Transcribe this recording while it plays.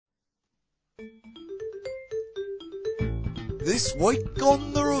This week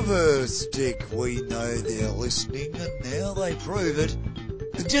on the reverse stick, we know they're listening and now they prove it.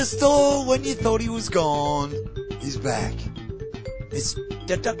 Just when you thought he was gone, he's back. It's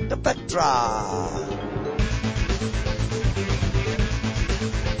Dr. Petra.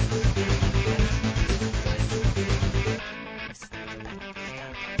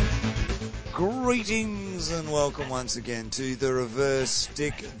 Greetings and welcome once again to the Reverse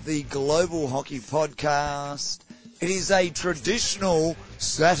Stick, the Global Hockey Podcast. It is a traditional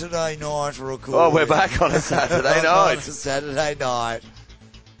Saturday night recording. Oh, we're back on a Saturday night. On a Saturday night.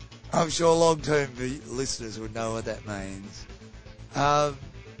 I'm sure long-term listeners would know what that means.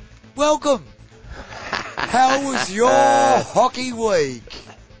 Welcome. How was your hockey week?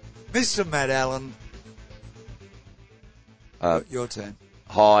 Mr. Matt Allen. Your turn.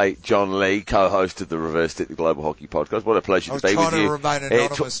 Hi, John Lee, co-host of the Reverse Stick, the Global Hockey Podcast. What a pleasure to be with you. Remain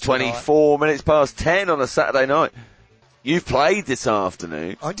anonymous 24 minutes past 10 on a Saturday night. You've played this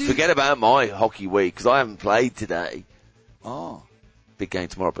afternoon. I did. Forget about my hockey week, because I haven't played today. Oh. Big game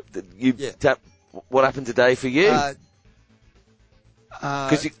tomorrow. But what happened today for you?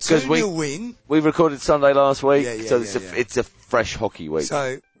 Because we win. We recorded Sunday last week, so it's a fresh hockey week.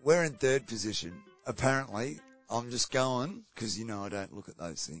 So we're in third position, apparently. I'm just going, because you know I don't look at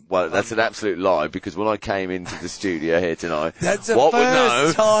those things. Well, that's an absolute lie, because when I came into the studio here tonight, that's the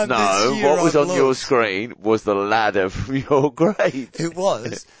first time this year what was I've on your screen was the ladder from your grade. It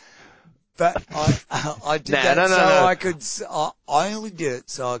was. But I did I only did it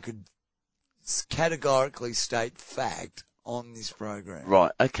so I could categorically state fact on this program.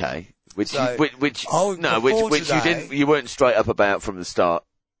 Right, okay. Which you weren't straight up about from the start.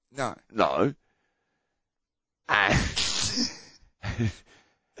 No. No.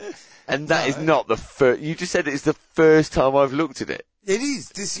 And that is not the first. You just said it's the first time I've looked at it. It is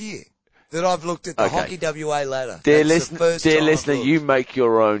this year that I've looked at the Hockey WA ladder. Dear listener, you make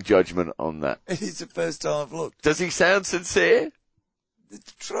your own judgment on that. It is the first time I've looked. Does he sound sincere?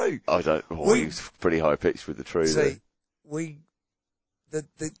 It's true. I don't. He's pretty high pitched with the true. See, the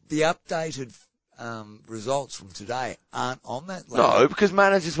updated results from today aren't on that ladder. No, because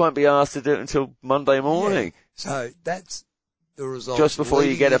managers won't be asked to do it until Monday morning. Yeah. So that's the result. Just before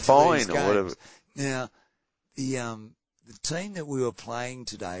you get a fine or whatever. Now, the team that we were playing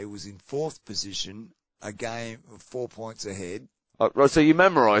today was in fourth position, a game of 4 points ahead. Oh, right, so you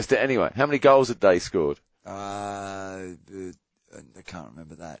memorised it anyway. How many goals had they scored? I can't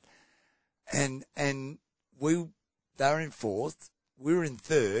remember that. And they were in fourth. We were in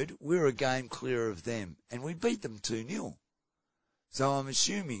third. We were a game clear of them, and we beat them 2-0. So I'm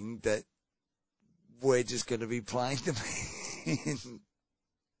assuming that we're just going to be playing them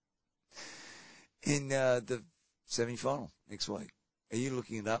in the semi-final next week. Are you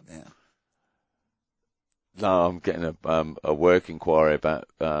looking it up now? No, I'm getting a work inquiry about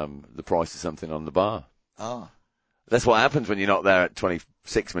the price of something on the bar. Oh. That's what happens when you're not there at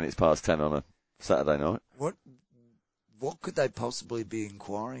 26 minutes past 10 on a Saturday night. What could they possibly be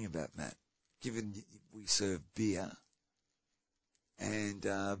inquiring about, Matt? Given we serve beer and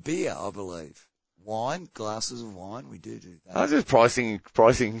beer, I believe. Wine, glasses of wine, we do that. I just pricing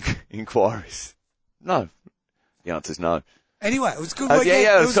inquiries. No. The answer's no. Anyway, it was a good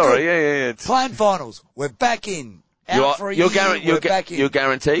weekend. Sorry. Playing finals. We're back in. We're back in. You're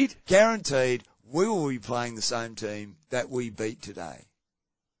guaranteed? Guaranteed. We will be playing the same team that we beat today.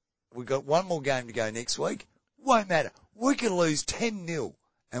 We've got one more game to go next week. Won't matter. We can lose 10-0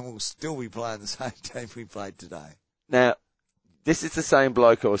 and we'll still be playing the same team we played today. Now, this is the same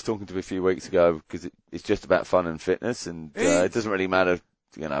bloke I was talking to a few weeks ago, because it's just about fun and fitness, and it doesn't really matter,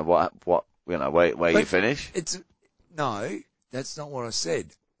 where you finish. No, that's not what I said.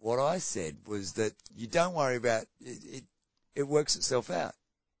 What I said was that you don't worry about it. It works itself out.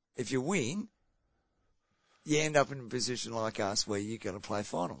 If you win, you end up in a position like us where you're going to play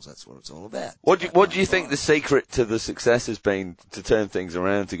finals. That's what it's all about. What do you think the secret to the success has been to turn things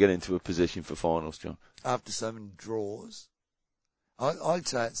around to get into a position for finals, John? After so many draws, I'd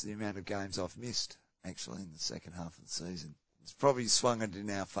say it's the amount of games I've missed, actually, in the second half of the season. It's probably swung it in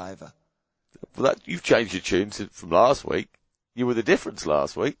our favour. Well, you've changed your tune from last week. You were the difference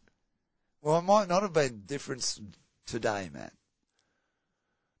last week. Well, I might not have been the difference today, Matt.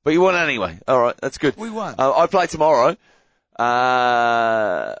 But you won anyway. All right, that's good. We won. I play tomorrow.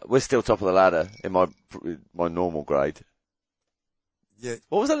 We're still top of the ladder in my normal grade. Yeah.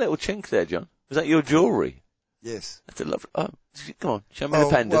 What was that little chink there, John? Was that your jewellery? Yes. That's a lovely. Oh, come on, show me the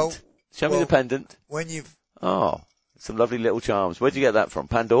pendant. Show me the pendant. When you've. Oh, some lovely little charms. Where'd you get that from?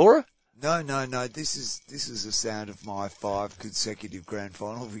 Pandora? No. This is the sound of my 5 consecutive grand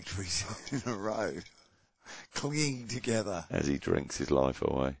final victories in a row. clinging together. As he drinks his life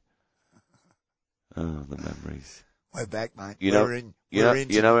away. Oh, the memories. We're back, mate. You know this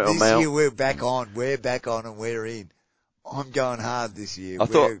Mel? year we're back on. We're back on and we're in. I'm going hard this year. I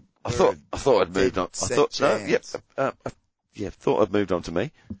thought I'd moved on. Thought I'd moved on to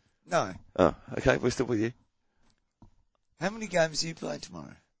me. No. Oh, okay, we're still with you. How many games do you play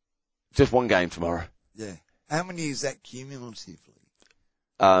tomorrow? Just one game tomorrow. Yeah. How many is that cumulatively?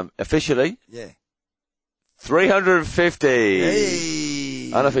 Officially? Yeah. 350.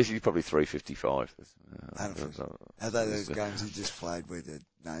 Hey. Unofficially, probably 355. Are they those games you just played where the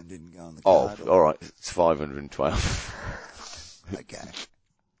name didn't go on the Oh, card? alright. It's 512. Okay.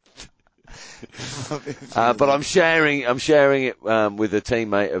 But I'm sharing it, with a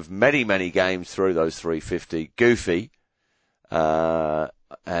teammate of many, many games through those 350. Goofy.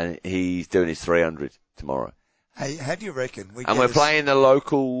 And he's doing his 300 tomorrow. Hey, how do you reckon? We're playing the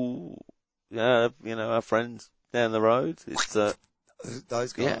local, our friends down the road. It's,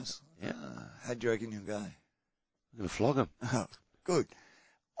 those guys? Yeah. How do you reckon you'll go? I'm going to flog them. Oh, good.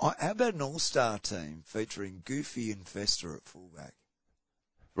 How about an all-star team featuring Goofy and Fester at fullback?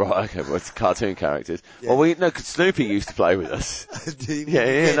 Right, okay, well, it's cartoon characters. Yeah. Well, Snoopy used to play with us.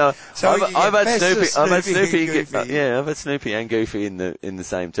 No. So I've had Snoopy, Goofy. I've had Snoopy and Goofy in the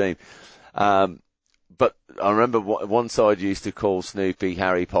same team. But I remember one side used to call Snoopy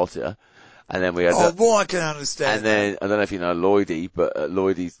Harry Potter, and then we had. I can understand. And then I don't know if you know Lloydie, but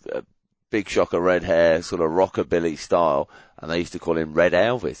Lloydie's big shocker red hair, sort of rockabilly style, and they used to call him Red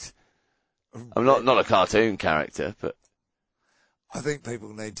Elvis. I'm not a cartoon character, but I think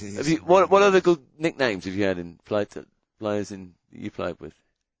people need to hear. What other good nicknames have you had in players you played with?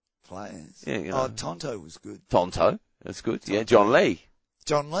 Players? Yeah, Tonto was good. Tonto, that's good. Tonto. Yeah, John Lee.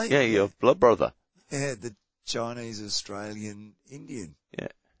 John Lee? Yeah, your blood brother. Yeah, the Chinese, Australian, Indian. Yeah.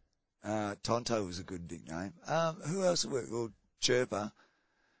 Tonto was a good nickname. Who else worked? Well, Chirper.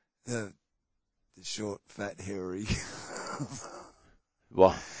 The short, fat, hairy.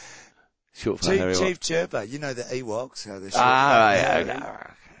 What? Short, fat, hairy Chief Chirper. You know the Ewoks, how they're short, fat, hairy.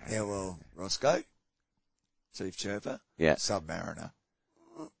 Yeah, well, Roscoe. Chief Chirper. Yeah. Submariner.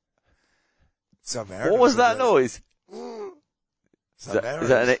 Submariner. What was that noise? Is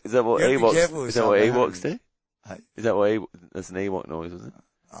that what Ewoks do? Hey. Is that what that's an Ewok noise, isn't it?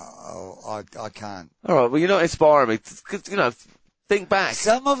 Oh, I can't. Alright, well you're not inspiring me. Think back.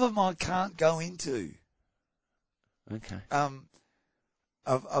 Some of them I can't go into. Okay.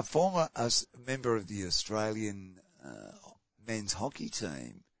 A former member of the Australian men's hockey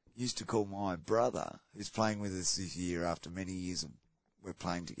team used to call my brother, who's playing with us this year after many years of we're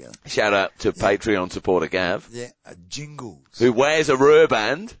playing together. Shout out to Patreon supporter Gav. Yeah, Jingles. Who wears a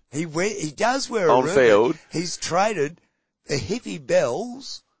rurband. He does wear a on rurband. Field. He's traded the hippie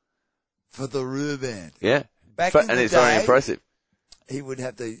bells for the rurband. Yeah. Back in the it's day, very impressive.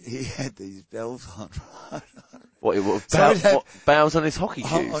 he had these bells on. Bells on his hockey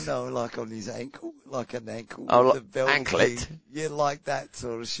shoes? Oh no, like on his ankle, like an ankle. Oh, the belt anklet? thing. Yeah, like that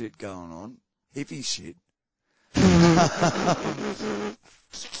sort of shit going on. Hippie shit.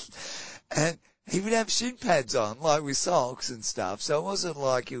 And he would have shin pads on, like with socks and stuff, so it wasn't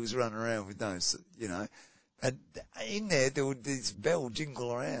like he was running around with those, and in there would this bell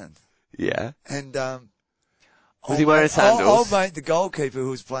jingle around. Yeah. And, was he wearing sandals? Old mate, the goalkeeper who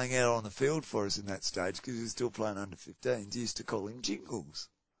was playing out on the field for us in that stage, because he was still playing under 15s, used to call him Jingles.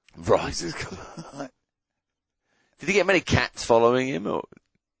 Right. Did he get many cats following him? Or?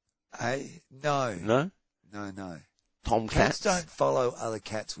 Hey, no. No? No. Tomcats? Cats don't follow other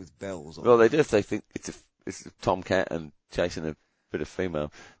cats with bells on. Well, they do if they think it's a tomcat and chasing a bit of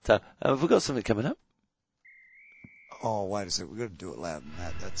female. So, have we got something coming up? Oh, wait a second. We've got to do it louder than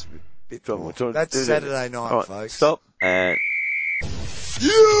that. That's a bit more. That's That's Saturday night, right, folks. Stop. And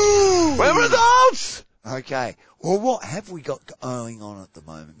we're results! Okay. Well, what have we got going on at the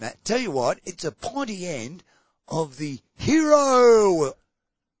moment, Matt? Tell you what, it's a pointy end of the Hero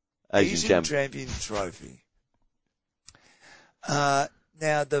Asian Champion Trophy. Now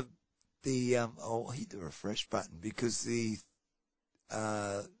I'll hit the refresh button because the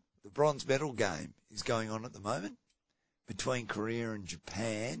bronze medal game is going on at the moment between Korea and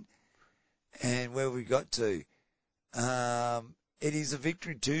Japan. And where we got to, it is a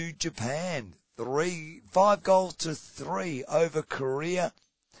victory to Japan. 5-3 over Korea.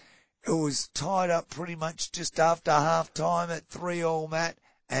 It was tied up pretty much just after half time at 3-3, Matt.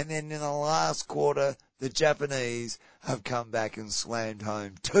 And then in the last quarter, the Japanese have come back and slammed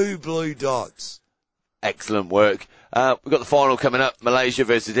home 2 blue dots. Excellent work. We've got the final coming up, Malaysia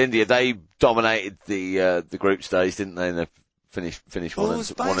versus India. They dominated the group stage, didn't they, in the finish Well, one it was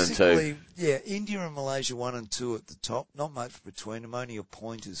and 2. basically, yeah, India and Malaysia 1 and 2 at the top. Not much between them. Only a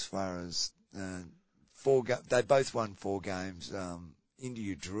point as far as they both won 4 games.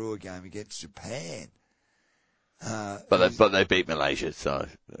 India drew a game against Japan. But they beat Malaysia, so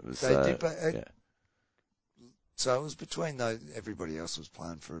it was. They did, but yeah. so it was between those. Everybody else was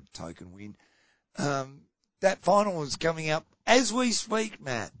playing for a token win. That final is coming up as we speak,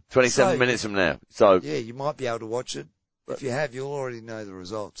 Matt. 27 minutes from now. So yeah, you might be able to watch it. If you have, you'll already know the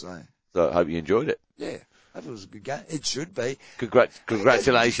results. So I hope you enjoyed it. Yeah, I hope it was a good game. It should be.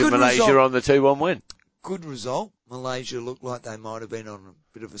 Congratulations, Good Malaysia, result. on the 2-1 win. Good result. Malaysia looked like they might have been on a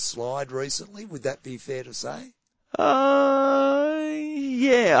bit of a slide recently. Would that be fair to say?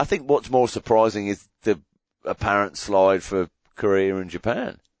 Yeah. I think what's more surprising is the apparent slide for Korea and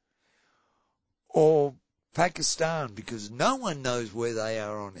Japan. Or Pakistan, because no one knows where they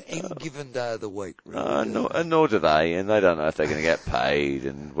are on any given day of the week. Really, Nor do they, and they don't know if they're going to get paid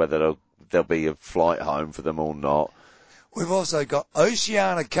and whether there'll be a flight home for them or not. We've also got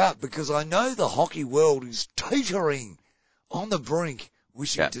Oceania Cup, because I know the hockey world is teetering on the brink,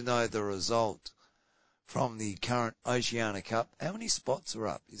 wishing to know the result from the current Oceania Cup. How many spots are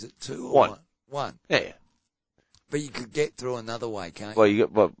up? Is it 2 or 1? 1. Yeah. But you could get through another way, can't you?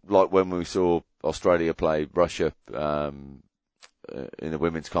 Well, like when we saw Australia play Russia in the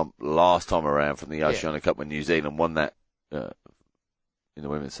women's comp last time around from the Oceania Cup, when New Zealand won that in the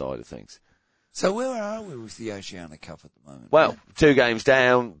women's side of things. So where are we with the Oceania Cup at the moment? Well, 2 games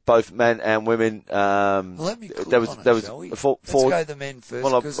down, both men and women. Let me click on it, shall we? Let's go the men first.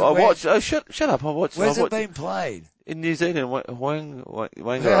 Well, I watched. Oh, shut up! I watched. Where's it been played? In New Zealand, Wangari.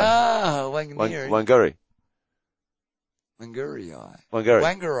 Wangari.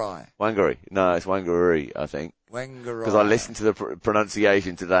 No, it's Wangari, I think. Wangari. Because I listened to the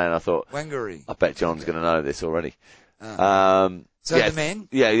pronunciation today and I thought, Wangari. I bet John's going to know this already. So the men?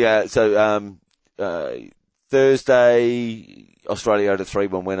 Yeah. So, Thursday, Australia had a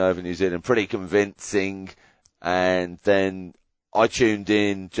 3-1 win over New Zealand. Pretty convincing. And then I tuned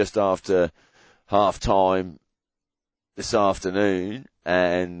in just after half time this afternoon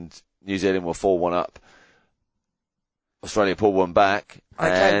and New Zealand were 4-1 up. Australia pulled one back.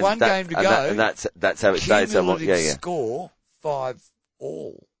 Okay, one game to go. And that's how it stayed. Cumulative score,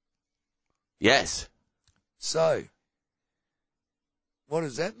 5-all. Yes. So, what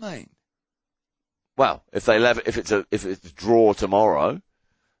does that mean? Well, if it's a draw tomorrow,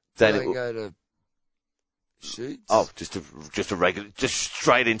 then it will go to shoots. Oh, just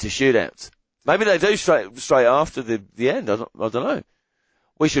straight into shootouts. Maybe they do straight after the end. I don't know.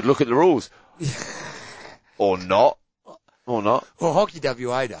 We should look at the rules, or not. Well, Hockey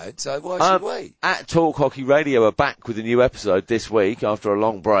WA don't, so why should we? At Talk Hockey Radio are back with a new episode this week after a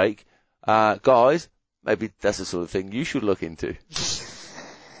long break. Guys, maybe that's the sort of thing you should look into.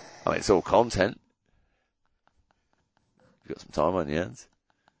 I mean, it's all content. You've got some time on your hands.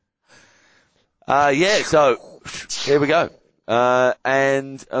 So here we go.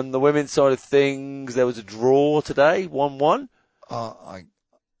 And on the women's side of things, there was a draw today, 1-1.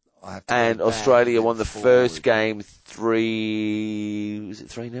 And Australia won the first game 3-0,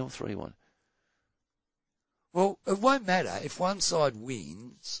 3-1? Well, it won't matter. If one side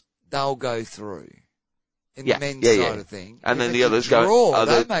wins, they'll go through. In the men's side of things. And if then the others go.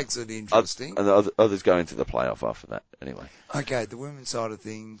 That makes it interesting. And the others go into the playoff after that, anyway. Okay, the women's side of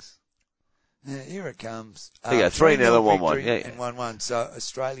things. Here it comes. 3-0 and 1-1. Yeah. And 1-1. So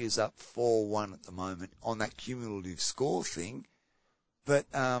Australia's up 4-1 at the moment on that cumulative score thing. But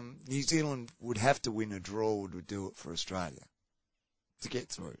New Zealand would have to win a draw would do it for Australia to get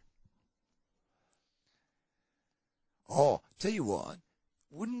through. Oh, tell you what,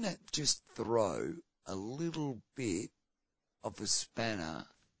 wouldn't that just throw a little bit of a spanner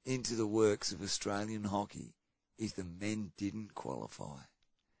into the works of Australian hockey if the men didn't qualify?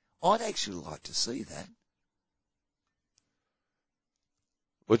 I'd actually like to see that.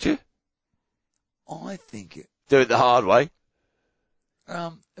 Would you? I think it. Do it the hard way.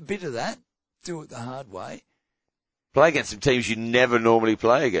 A bit of that. Do it the hard way. Play against some teams you never normally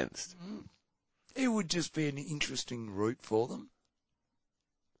play against. It would just be an interesting route for them.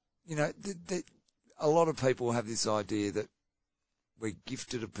 You know, a lot of people have this idea that we're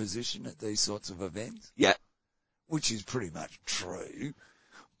gifted a position at these sorts of events. Yeah. Which is pretty much true.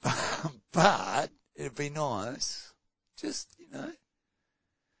 But it'd be nice. Just,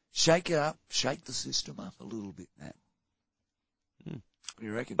 shake it up, shake the system up a little bit, Matt. What do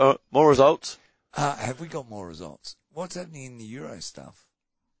you reckon? More results? Have we got more results? What's happening in the Euro stuff?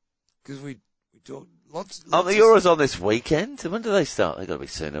 Because we talked lots the Euros on this weekend? When do they start? They've got to be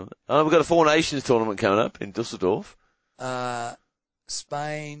soon. We've got a Four Nations tournament coming up in Dusseldorf.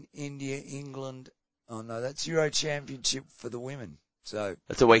 Spain, India, England. Oh no, that's Euro Championship for the women. So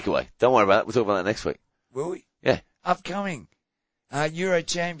That's a week away. Don't worry about it. We'll talk about that next week. will we? Yeah. Upcoming. Euro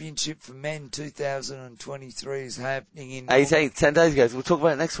Championship for men 2023 is happening in... 10 days ago. We'll talk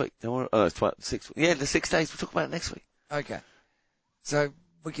about it next week. Don't worry. Oh, it's 6. Yeah, the 6 days. We'll talk about it next week. Okay. So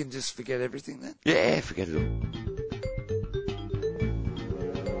we can just forget everything then? Yeah, forget it all.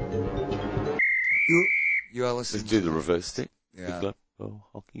 You are listening Let's do the reverse stick. Yeah. The Global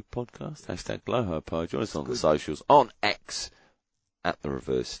Hockey Podcast. Hashtag Blowhard. Join us on the socials. On X. At the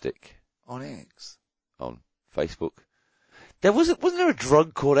reverse stick. On X. On Facebook. Wasn't there a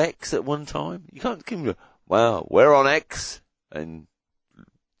drug called X at one time? You can't give me wow, we're on X and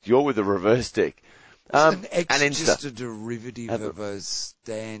you're with the reverse stick. Isn't X and Insta. just a derivative of a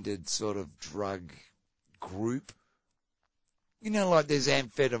standard sort of drug group? You know, like there's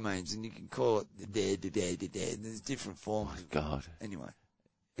amphetamines and you can call it the dead. There's different forms. Oh, God. Anyway.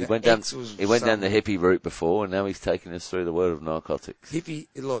 He went down the hippie route before and now he's taking us through the world of narcotics. Hippie,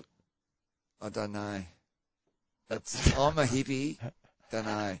 look, I don't know. I'm a hippie. Don't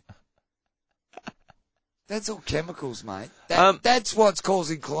know. That's all chemicals, mate. That's what's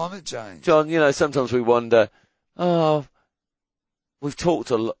causing climate change. John, sometimes we wonder, we've talked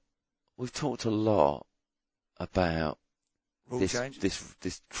a lot about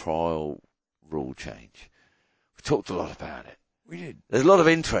this trial rule change. We've talked a lot about it. We did. There's a lot of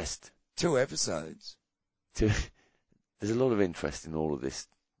interest. 2 episodes. There's a lot of interest in all of this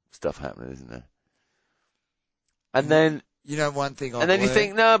stuff happening, isn't there? And then, one thing and then you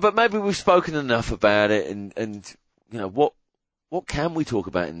think, no, but maybe we've spoken enough about it and what can we talk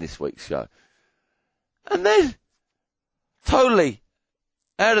about in this week's show? And then, totally,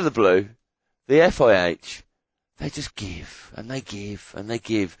 out of the blue, the FIH, they just give, and they give, and they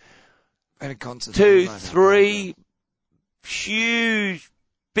give. And a concert. 2, 3 huge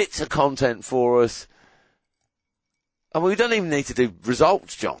bits of content for us. And we don't even need to do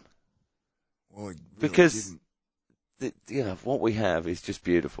results, John. Well, really because... what we have is just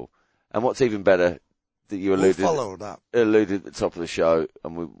beautiful. And what's even better that you alluded at the top of the show,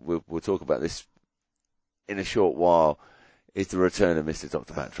 and we'll talk about this in a short while, is the return of Mr.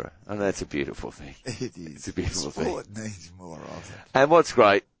 Dr. Batra. And that's a beautiful thing. It is. It's a beautiful thing. Sport needs more of it. And what's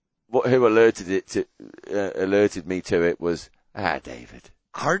great, who alerted me to it was David.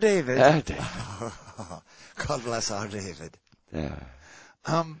 Our David. David. God bless our David. Yeah.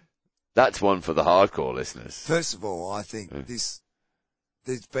 That's one for the hardcore listeners. First of all, I think there's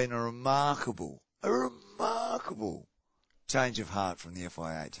been a remarkable change of heart from the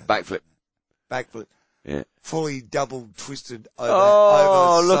FIH. Backflip. Yeah. Fully double twisted over.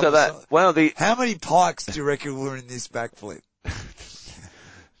 Oh, look at that. Well, how many pikes do you reckon were in this backflip?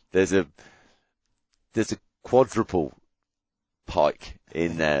 There's a quadruple pike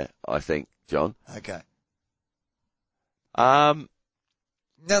in there, I think, John. Okay.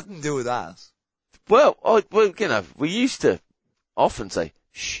 Nothing to do with us. Well, we used to often say,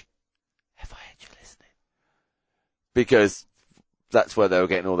 shh, FIH are listening. Because that's where they were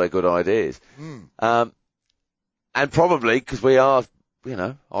getting all their good ideas. And probably because we are,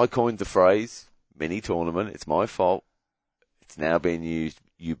 I coined the phrase mini tournament. It's my fault. It's now being used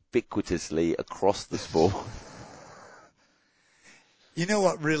ubiquitously across the sport. You know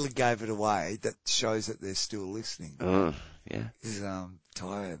what really gave it away that shows that they're still listening? Yeah. Is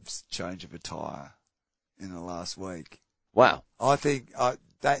Tyab's change of a tyre in the last week. Wow. I think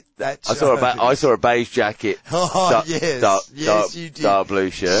that I saw a beige jacket. Oh, yes, you did. Dark blue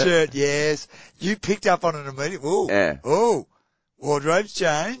shirt. Yes. You picked up on it immediately. Ooh. Yeah. Oh, wardrobe's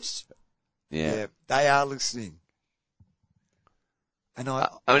changed. Yeah. They are listening. And I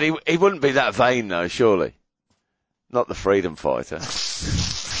mean, he wouldn't be that vain though, surely. Not the freedom fighter.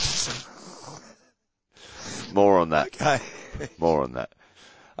 More on that. Okay. More on that.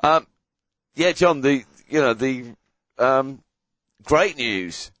 Yeah, John, the great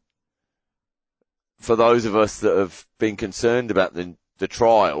news for those of us that have been concerned about the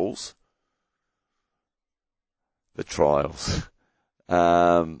trials. The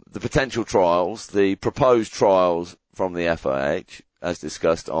potential trials, the proposed trials from the FIH, as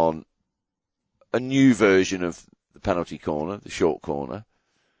discussed on a new version of the penalty corner, the short corner.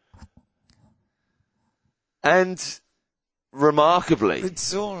 And remarkably, it's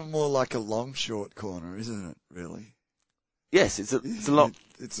sort of more like a long short corner, isn't it? Really? Yes, it's a long.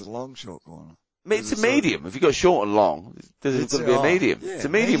 It's a long short corner. It's a medium. If you've got short and long, there's going to be a medium. Yeah, it's a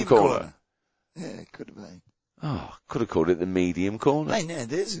medium corner. Yeah, it could have been. Oh, could have called it the medium corner. Hey, now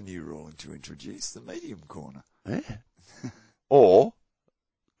there's a new rule to introduce: the medium corner. Yeah. Or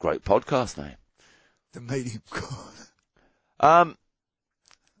great podcast name, the medium corner.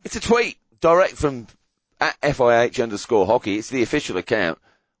 It's a tweet direct from at FIH_hockey. It's the official account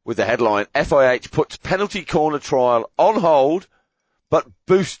with the headline, FIH puts penalty corner trial on hold, but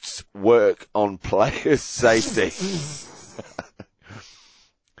boosts work on players' safety.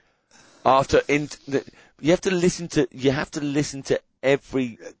 You have to listen to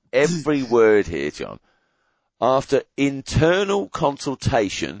every word here, John. After internal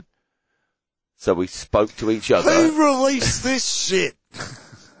consultation, so we spoke to each other. Who released this shit?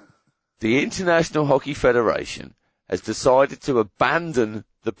 The International Hockey Federation has decided to abandon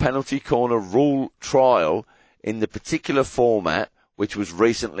the penalty corner rule trial in the particular format which was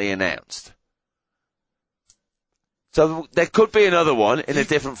recently announced. So there could be another one in a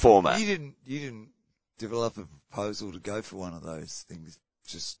different format. You didn't develop a proposal to go for one of those things.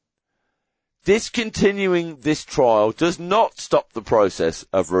 Just discontinuing this trial does not stop the process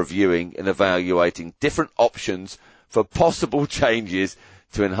of reviewing and evaluating different options for possible changes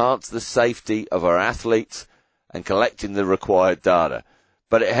to enhance the safety of our athletes and collecting the required data.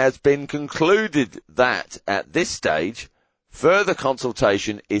 But it has been concluded that at this stage, further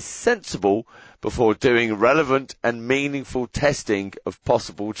consultation is sensible before doing relevant and meaningful testing of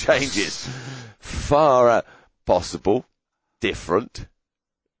possible changes. Far possible, different,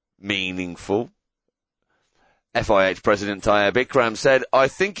 meaningful. FIH President Tayyip Ikram said, I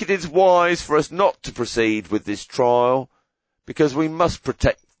think it is wise for us not to proceed with this trial because we must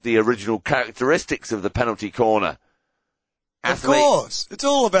protect the original characteristics of the penalty corner. Of course. It's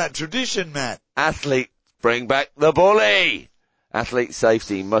all about tradition, Matt. Athlete, bring back the bully. Athlete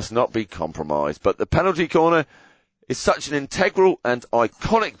safety must not be compromised, but the penalty corner is such an integral and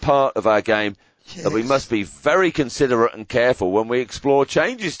iconic part of our game that we must be very considerate and careful when we explore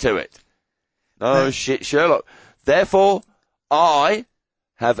changes to it. Oh shit, Sherlock. Therefore, I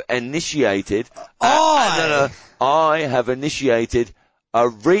have initiated a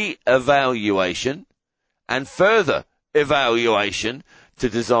re-evaluation and further evaluation to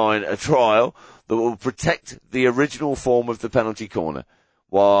design a trial that will protect the original form of the penalty corner,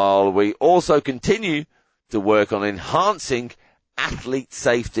 while we also continue to work on enhancing athlete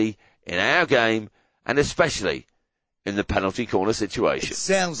safety in our game and especially in the penalty corner situation. It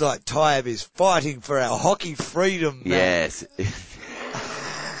sounds like Tayyip is fighting for our hockey freedom, man. Yes.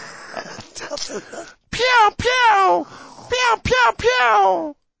 Pew, pew! Pew, pew,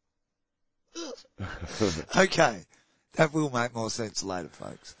 pew! Okay. That will make more sense later,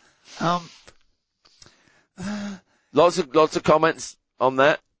 folks. Lots of comments on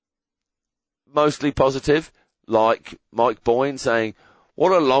that. Mostly positive, like Mike Boyne saying,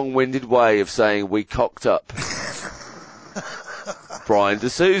 what a long-winded way of saying we cocked up. Brian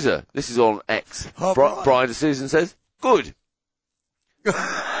D'Souza. This is on X. Oh, Brian D'Souza says, good.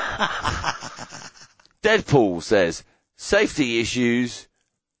 Deadpool says, safety issues.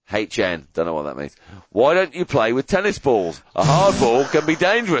 HN. Don't know what that means. Why don't you play with tennis balls? A hard ball can be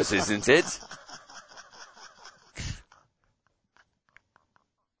dangerous, isn't it?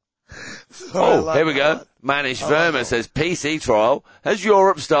 Oh, here we go. Manish Verma says, PC trial. Has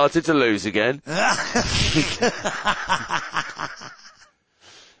Europe started to lose again?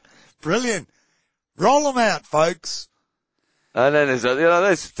 Brilliant. Roll them out, folks. And then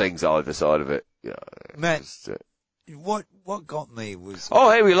there's things either side of it. Matt, what got me was... Oh,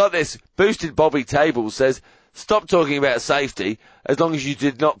 hey, we like this. Boosted Bobby Tables says, stop talking about safety as long as you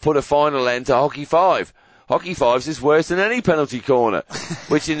did not put a final end to Hockey 5. Hockey 5 is worse than any penalty corner,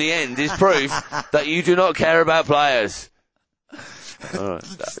 which in the end is proof that you do not care about players. All right.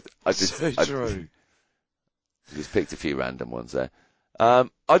 I just picked a few random ones there. I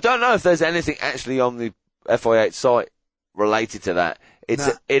don't know if there's anything actually on the FIH site related to that.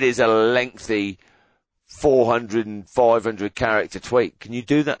 It is a lengthy 400 and 500 character tweet. Can you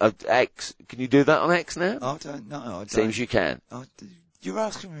do that on X? Can you do that on X now? I don't know. Seems you can. You're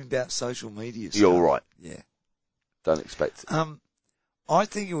asking me about social media stuff. You're right. Yeah. Don't expect it. I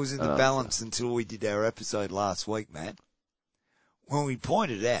think it was in the balance until we did our episode last week, Matt, when we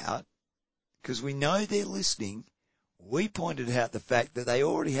pointed out, because we know they're listening, we pointed out the fact that they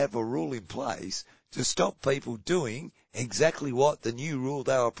already have a rule in place to stop people doing exactly what the new rule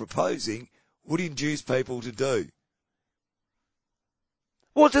they were proposing would induce people to do.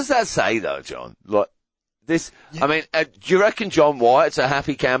 What does that say, though, John? Like this, yeah. I mean, do you reckon John Wyatt's a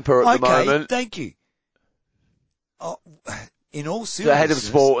happy camper at the moment? Okay, thank you. In all seriousness, the head of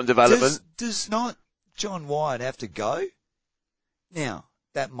sport and development. Does not John Wyatt have to go? Now,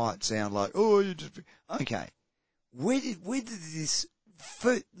 that might sound like, you just... Okay. Where did this...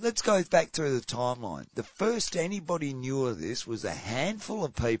 Let's go back through the timeline. The first anybody knew of this was a handful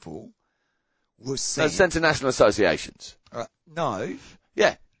of people was sent. Sent to national associations. No.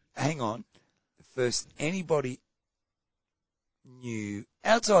 Yeah. Hang on. First, anybody knew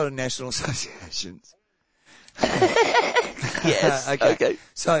outside of national associations. Yes. Okay.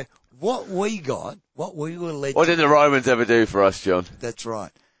 So what we were led. What did the Romans ever do for us, John? That's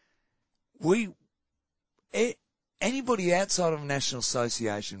right. Anybody outside of a national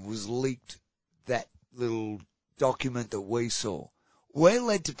association was leaked that little document that we saw. We're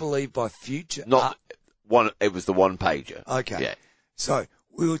led to believe by future. It was the one pager. Okay. Yeah. So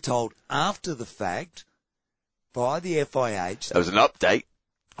we were told after the fact by the FIH. There was an update.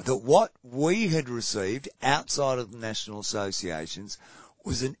 That what we had received outside of the national associations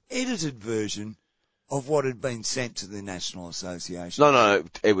was an edited version of what had been sent to the national association. No,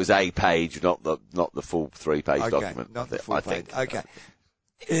 it was a page, not the full 3-page document. Not the full page. Okay.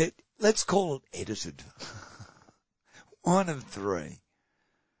 Let's call it edited. 1 of 3.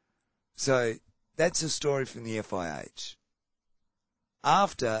 So that's a story from the FIH.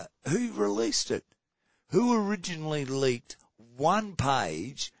 After, who released it? Who originally leaked one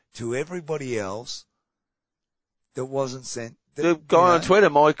page to everybody else that wasn't sent? The guy on Twitter,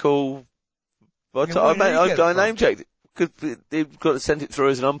 Michael, I name checked it. They've got to send it through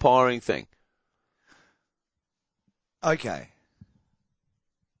as an umpiring thing. Okay.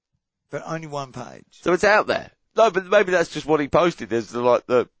 But only one page. So it's out there. No, but maybe that's just what he posted.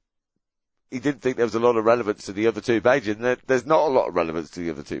 He didn't think there was a lot of relevance to the other 2 pages, and there's not a lot of relevance to the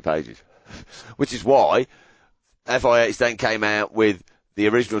other 2 pages. Which is why FIH then came out with the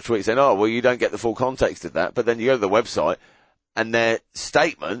original tweet saying, oh, well, you don't get the full context of that, but then you go to the website and their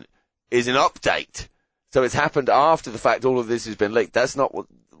statement is an update. So it's happened after the fact all of this has been leaked. That's not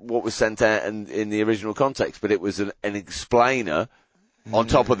what was sent out in the original context, but it was an explainer on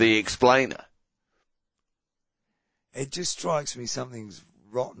top of the explainer. It just strikes me something's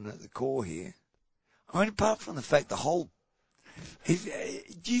rotten at the core here. I mean, apart from the fact do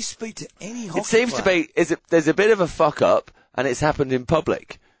you speak to any hockey It seems player? to be, there's a bit of a fuck up, and it's happened in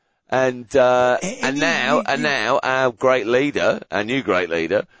public. And now our great leader, our new great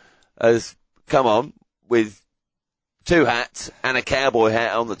leader, has come on with 2 hats and a cowboy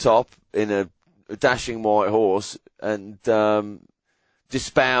hat on the top in a dashing white horse and,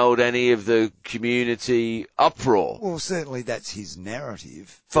 dispelled any of the community uproar. Well, certainly that's his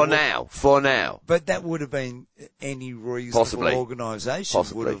narrative. For now. But that would have been any reasonable organisation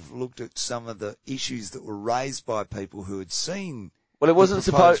would have looked at some of the issues that were raised by people who had seen. Well, it wasn't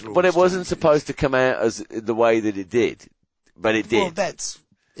supposed to come out as the way that it did, but it did. Well,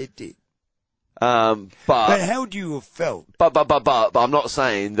 it did. But how would you have felt? But I'm not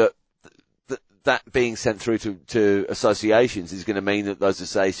saying that being sent through to associations is going to mean that those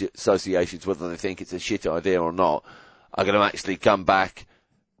associations, whether they think it's a shit idea or not, are going to actually come back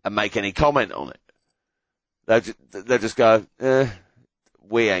and make any comment on it. They'll just go,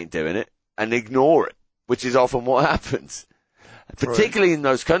 we ain't doing it, and ignore it, which is often what happens. Particularly in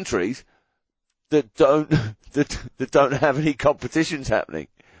those countries that don't have any competitions happening,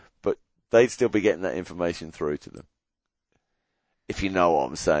 but they'd still be getting that information through to them. If you know what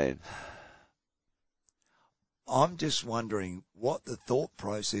I'm saying. I'm just wondering what the thought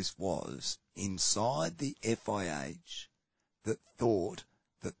process was inside the FIH that thought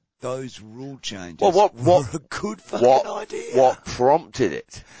that those rule changes were a good fucking idea. What prompted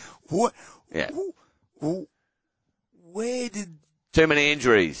it? What? Yeah. Where did... Too many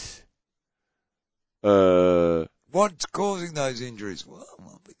injuries. What's causing those injuries? Well, I'm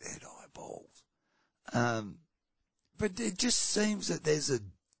not with their eyeballs. But it just seems that there's a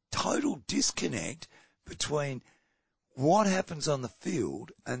total disconnect between what happens on the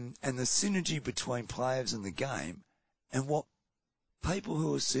field and the synergy between players in the game and what people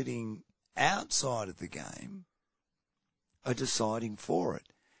who are sitting outside of the game are deciding for it.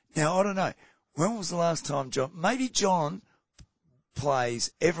 Now, I don't know. When was the last time maybe John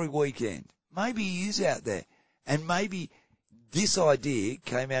plays every weekend. Maybe he is out there. And maybe this idea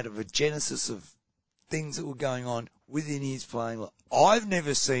came out of a genesis of things that were going on within his playing life. I've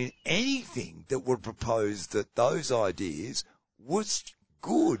never seen anything that would propose that those ideas was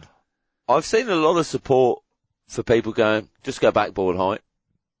good. I've seen a lot of support for people going, just go backboard height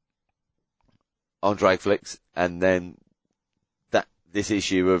on drag flicks, and then this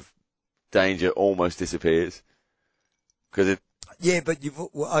issue of danger almost disappears. Okay,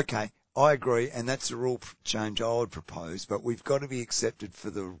 I agree, and that's a rule change I would propose, but we've got to be accepted for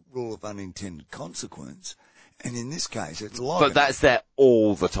the rule of unintended consequence. And in this case, it's logging. But that's there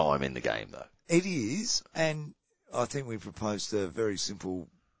all the time in the game, though. It is, and I think we proposed a very simple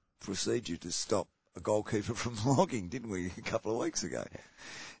procedure to stop a goalkeeper from logging, didn't we, a couple of weeks ago?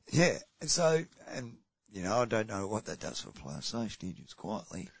 Yeah. And so, and, you know, I don't know what that does for player safety, just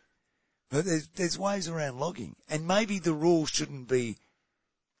quietly. But there's ways around logging. And maybe the rule shouldn't be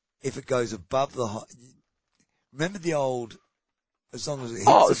if it goes above the height. Remember the old, as long as it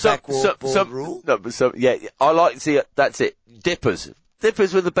hits the backboard rule? No, but I like to see it. That's it. Dippers.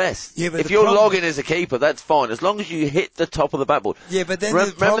 Dippers were the best. Yeah, but if you're logging as a keeper, that's fine, as long as you hit the top of the backboard. Yeah, but then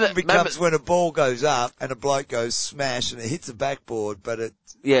the problem becomes when a ball goes up and a bloke goes smash and it hits the backboard, but it...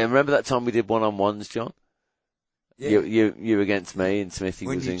 Yeah, remember that time we did one-on-ones, John? Yeah. You against me and Smithy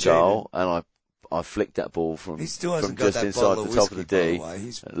was in goal, and I flicked that ball from just inside the top of the D,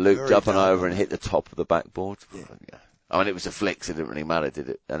 looped up and over and hit the top of the backboard. Yeah. I mean, it was a flick, so it didn't really matter, did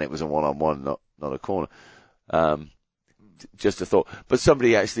it? And it was a one-on-one, not a corner. Just a thought. But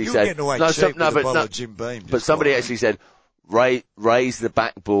somebody actually said, Jim Beam. But somebody actually said, raise the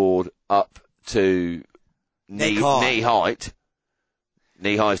backboard up to knee height.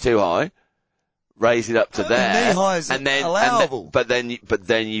 Knee high is too high. Raise it up to there. Knee high is allowable. But then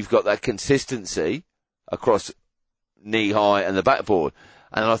you've got that consistency across knee high and the backboard.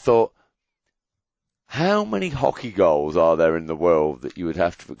 And I thought, how many hockey goals are there in the world that you would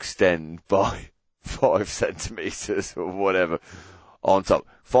have to extend by 5 centimetres or whatever on top?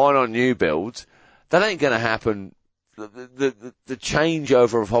 Fine on new builds. That ain't going to happen. The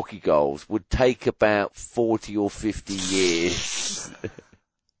changeover of hockey goals would take about 40 or 50 years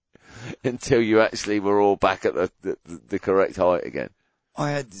until you actually were all back at the correct height again.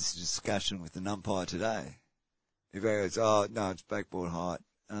 I had this discussion with an umpire today. He goes, oh, no, it's backboard height.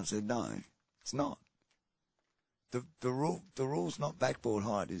 And I said, no, it's not. The rule's not backboard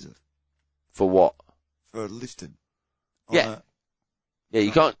height, is it? For what? For lifting. Yeah.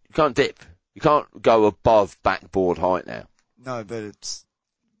 You can't dip. You can't go above backboard height now. No, but it's,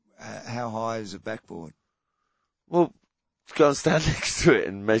 how high is a backboard? Well, go and stand next to it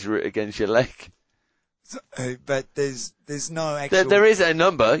and measure it against your leg. So, but there's no actual... There is a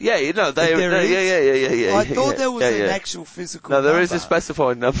number. Yeah, you know, there is? Yeah. I thought there was an actual physical number. No, there is a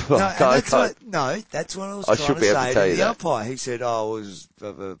specified number. That's what I was trying to say to the umpire. He said, oh, it was...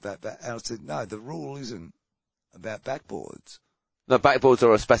 And I said, no, the rule isn't about backboards. No, backboards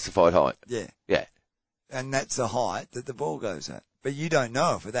are a specified height. Yeah. Yeah. And that's the height that the ball goes at. But you don't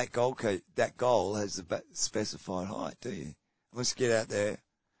know if that goal has the specified height, do you? Let's get out there.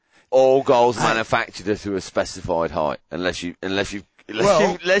 All goals manufactured to a specified height, unless you've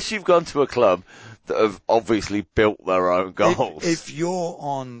gone to a club that have obviously built their own goals. If you're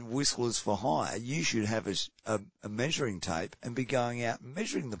on Whistlers for Hire, you should have a measuring tape and be going out and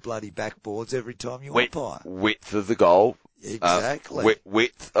measuring the bloody backboards every time you umpire. Width of the goal. Exactly.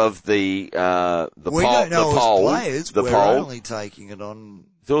 Width of the we don't know pole. As players, we're only taking it on.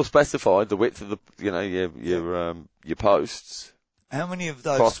 It's all specified. The width of the your posts. How many of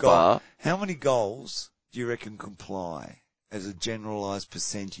those crossbar? How many goals do you reckon comply as a generalised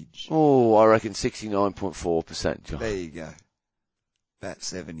percentage? Oh, I reckon 69.4%, John. There you go. About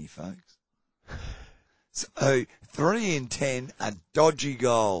 70, folks. So 3 in 10 are dodgy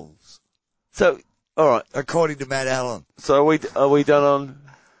goals. So, all right, according to Matt Allen. So are we done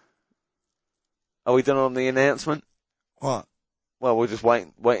on the announcement? What? Well, we'll just wait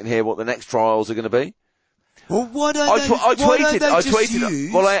and hear what the next trials are going to be. Well, why don't they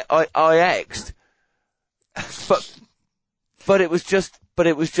tweeted. Well, I axed, but it was just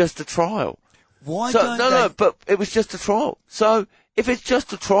a trial. Why so, don't no, but it was just a trial. So if it's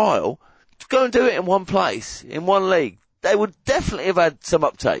just a trial, go and do it in one place, in one league. They would definitely have had some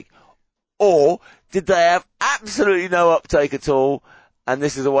uptake. Or did they have absolutely no uptake at all? And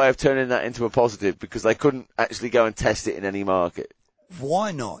this is a way of turning that into a positive because they couldn't actually go and test it in any market.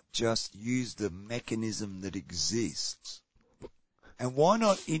 Why not just use the mechanism that exists? And why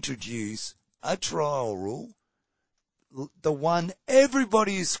not introduce a trial rule? The one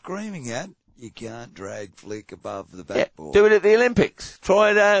everybody is screaming at, you can't drag flick above the backboard. Yeah, do it at the Olympics.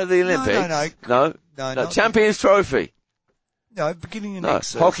 Try it out at the Olympics. No, Champions Trophy. No, beginning of next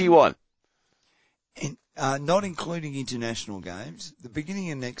season. Hockey 1. And, not including international games, the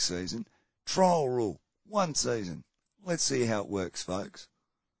beginning of next season, trial rule, 1 season. Let's see how it works, folks.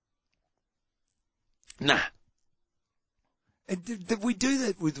 Nah. We do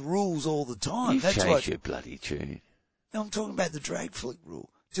that with rules all the time. You've changed your bloody tune. No, I'm talking about the drag flick rule.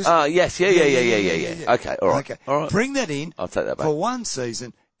 Yes, yeah. Okay, all right. Okay. All right. Bring that in. I'll take that back. For 1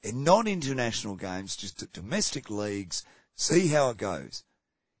 season, and not international games, just at domestic leagues. See how it goes.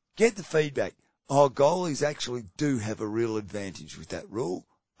 Get the feedback. Oh, goalies actually do have a real advantage with that rule.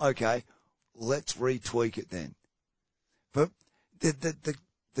 Okay, let's retweak it then. But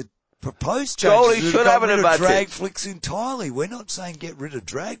the proposed Goalie changes should got have an rid of advantage. drag flicks entirely. We're not saying get rid of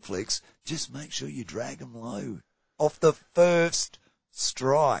drag flicks. Just make sure you drag them low off the first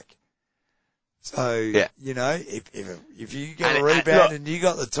strike. So, you know, if you get a rebound and you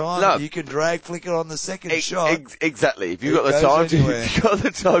got the time, you can drag flick it on the second shot. Exactly. If you got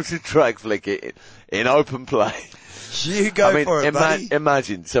the time to drag flick it in open play. You go for it, buddy.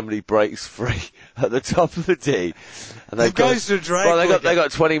 Imagine somebody breaks free at the top of the tee, and they goes to drag. They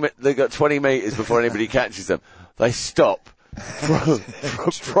got 20 meters before anybody catches them. They stop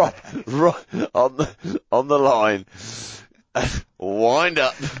right on the line. Wind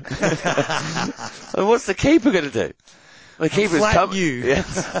up. And what's the keeper going to do? The keeper's coming. You.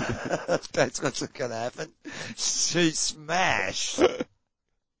 Yes. That's what's going to happen. She smashed.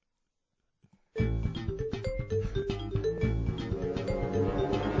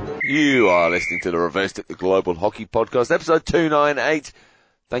 You are listening to the Reverse Stick, the Global Hockey Podcast, episode 298.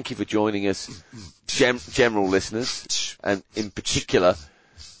 Thank you for joining us, general listeners, and in particular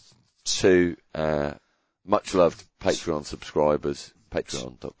to much loved Patreon subscribers,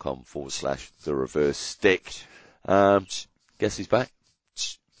 patreon.com/the Reverse Stick. Guess who's back?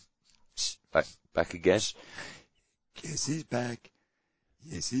 Back again. Guess he's back.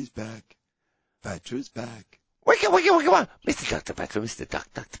 Yes, he's back. Patra's back. Wake up, Mr. Dr. Patra, Mr.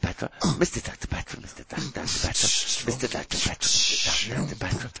 Dr. Patra, Mr. Dr. Patra, Mr. Dr. Patra, Mr. Dr. Patra, Mr. Dr.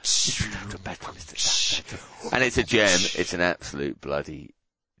 Patra, Mr. Dr. Patra, Mr. Dr. And it's a gem. It's an absolute bloody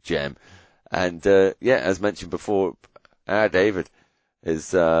gem. And, as mentioned before, our David is,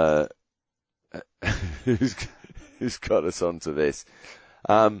 who's got us onto this.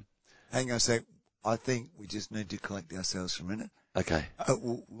 Hang on a sec. I think we just need to collect ourselves for a minute. Okay.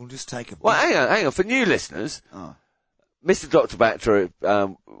 We'll just take a bit. Well, hang on. For new listeners, Mr. Dr. Batra,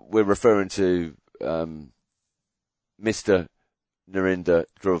 we're referring to, Mr. Narinder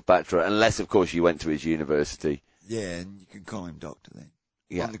Dhruv Batra, unless, of course, you went to his university. Yeah, and you can call him doctor then.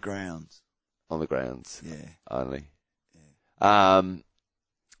 Yeah. On the grounds. Yeah. Only. Yeah.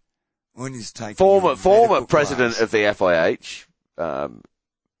 When he's taking former president of the FIH,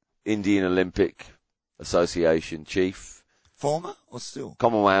 Indian Olympic Association chief. Former or still?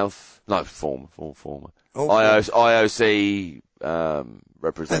 Commonwealth. No, former. Oh, IOC, representative.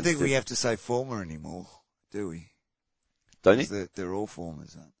 I don't think we have to say former anymore, do we? Don't you? They're all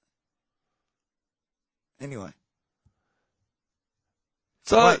formers, aren't they? Anyway.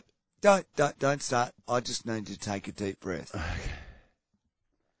 So. Wait, don't start. I just need to take a deep breath.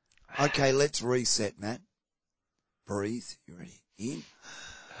 Okay, let's reset, Matt. Breathe. You ready? In.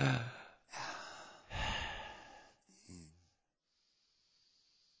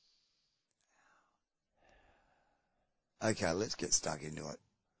 Okay, let's get stuck into it.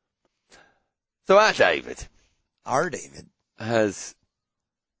 So our David has,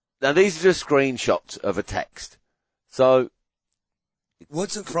 now these are just screenshots of a text. So.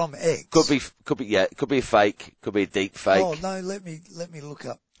 What's it from? X? Could be a fake, could be a deep fake. Oh no, let me look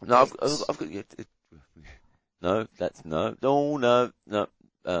up. No, I've got, no, that's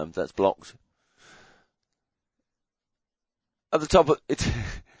blocked. At the top of it,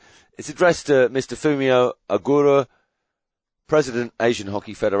 it's addressed to Mr. Fumio Agura, President, Asian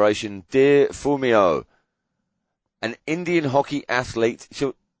Hockey Federation. Dear Fumio, an Indian hockey athlete,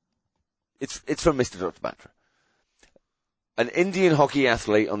 it's from Mr. Dr. Batra. An Indian hockey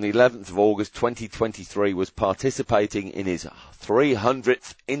athlete on the 11th of August 2023 was participating in his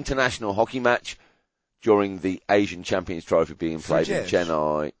 300th international hockey match during the Asian Champions Trophy being played in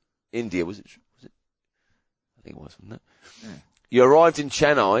Chennai, India. Was it? I think it was, wasn't it? Yeah. You arrived in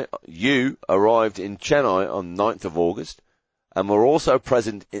Chennai on 9th of August and were also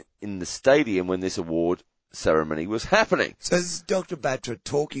present in the stadium when this award ceremony was happening. So this is Dr. Batra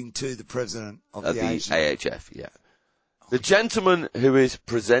talking to the president of the AHF, yeah. The gentleman who is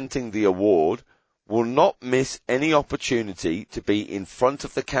presenting the award will not miss any opportunity to be in front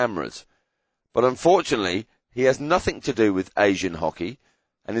of the cameras. But unfortunately, he has nothing to do with Asian hockey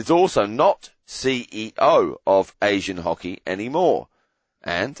and is also not CEO of Asian hockey anymore.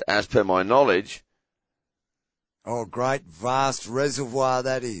 And, as per my knowledge... Oh, great vast reservoir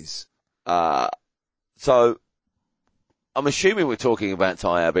that is. So, I'm assuming we're talking about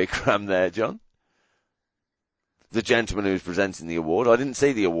Ty Abikram there, John. The gentleman who's presenting the award. I didn't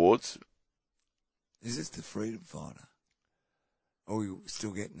see the awards. Is this the freedom fighter? Or are we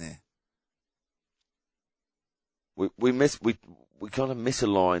still getting there? We kind of miss a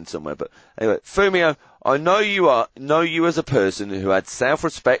line somewhere, but anyway, Fumio, I know you as a person who had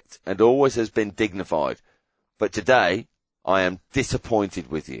self-respect and always has been dignified, but today I am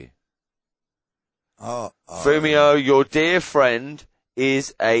disappointed with you. Oh. Fumio, your dear friend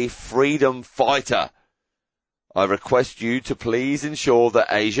is a freedom fighter. I request you to please ensure that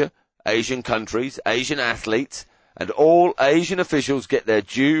Asia, Asian countries, Asian athletes, and all Asian officials get their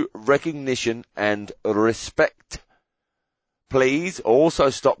due recognition and respect. Please also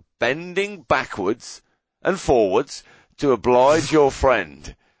stop bending backwards and forwards to oblige your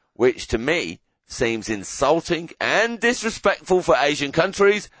friend, which to me seems insulting and disrespectful for Asian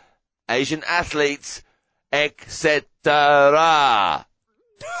countries, Asian athletes, etc.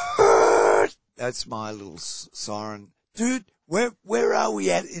 That's my little siren. Dude, where are we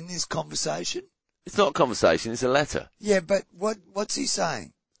at in this conversation? It's not a conversation, it's a letter. Yeah, but what's he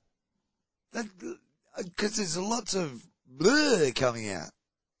saying? Because there's lots of blur coming out.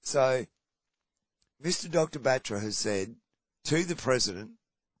 So, Mr. Dr. Batra has said to the president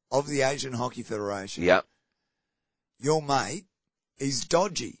of the Asian Hockey Federation, Yep. your mate is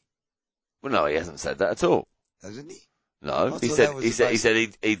dodgy. Well, no, he hasn't said that at all. Hasn't he? No, he said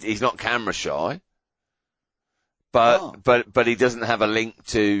he's not camera shy, but he doesn't have a link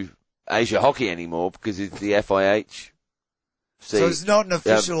to Asia Hockey anymore because he's the FIH. So it's not an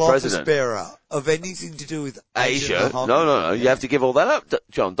official office president. bearer of anything to do with Asia. Hockey. No. You have to give all that up,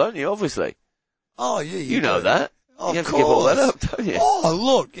 John, don't you? Obviously. Oh yeah, you know that. Of you have course. to give all that up, don't you? Oh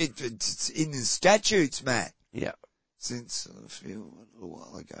look, it's in the statutes, Matt. Yeah. Since a little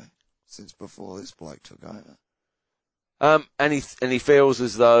while ago, since before this bloke took over. And he feels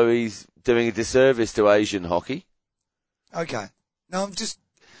as though he's doing a disservice to Asian hockey. Okay. No, I'm just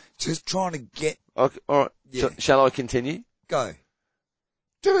trying to get. Okay, all right. Yeah. Shall I continue? Go.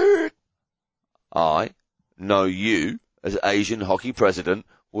 I know you, as Asian hockey president,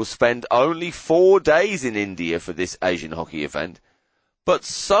 will spend only 4 days in India for this Asian hockey event, but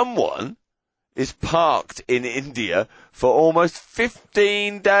someone is parked in India for almost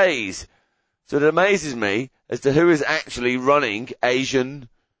 15 days. So it amazes me as to who is actually running Asian,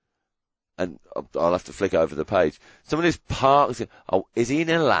 and I'll have to flick over the page. Someone is parked, is he in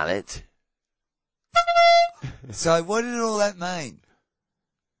a Lalit? So what did all that mean?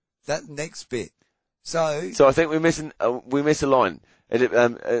 That next bit. So I think we miss a line.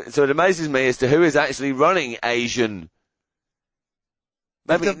 So it amazes me as to who is actually running Asian.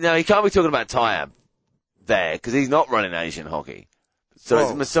 Maybe, no, he can't be talking about Tyab there, because he's not running Asian hockey.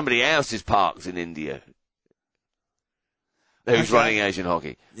 So it's somebody else is parked in India who's running Asian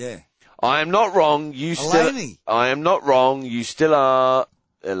hockey. Yeah. I am not wrong. I am not wrong. You still are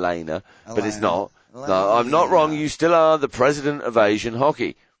Elena, but it's not. No, I'm not wrong. You still are the president of Asian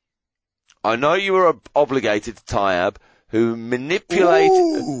hockey. I know you are obligated to Tyab, who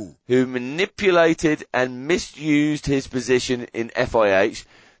manipulated and misused his position in FIH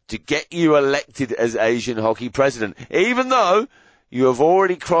to get you elected as Asian hockey president, even though you have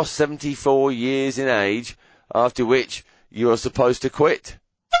already crossed 74 years in age, after which you are supposed to quit.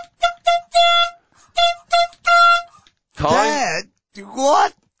 Dad,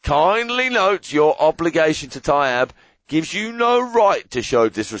 what? Kindly note your obligation to Tyab gives you no right to show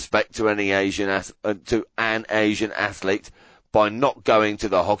disrespect to an Asian athlete by not going to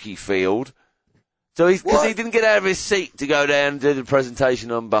the hockey field. So because he didn't get out of his seat to go down and do the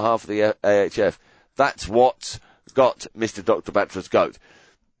presentation on behalf of the AHF. That's what got Mr. Dr. Batra's goat.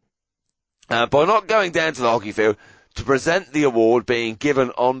 By not going down to the hockey field to present the award being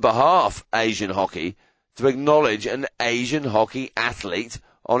given on behalf Asian hockey to acknowledge an Asian hockey athlete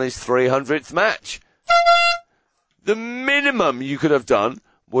on his 300th match. The minimum you could have done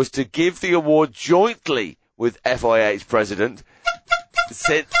was to give the award jointly with FIH president,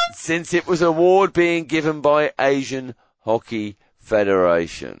 since it was an award being given by Asian Hockey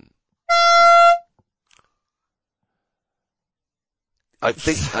Federation. I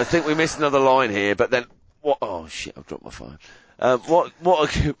think we missed another line here, but then what? Oh shit! I've dropped my phone.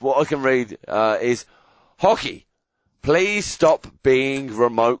 What I can read is hockey. Please stop being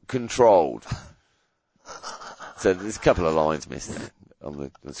remote controlled. So there's a couple of lines missed there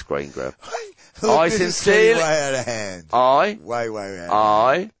on the screen grab. I sincerely, way out of hand. Way out.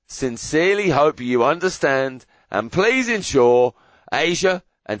 I sincerely hope you understand, and please ensure Asia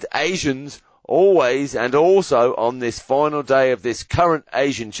and Asians always and also on this final day of this current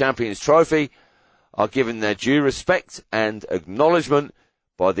Asian Champions Trophy are given their due respect and acknowledgement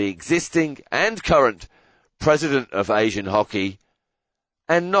by the existing and current President of Asian Hockey,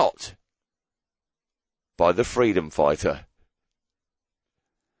 and not by the freedom fighter.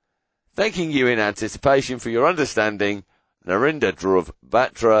 Thanking you in anticipation for your understanding, Narinder Dhruv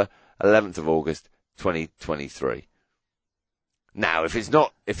Batra, 11th of August, 2023. Now, if it's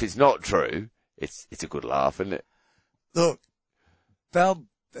not true, it's a good laugh, isn't it? Look, Val,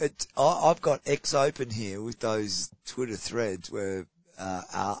 I've got X open here with those Twitter threads where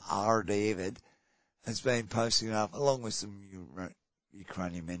R. David, has been posting it up along with some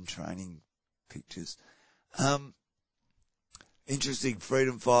Ukrainian men training pictures. Interesting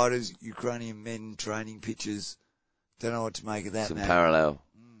freedom fighters, Ukrainian men training pictures. Don't know what to make of that, Some man. parallel.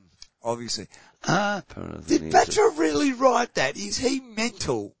 Obviously. Did Batra really write that? Is he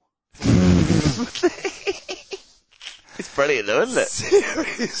mental? It's brilliant though, isn't it?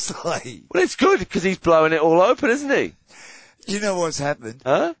 Seriously. Well, it's good because he's blowing it all open, isn't he? You know what's happened?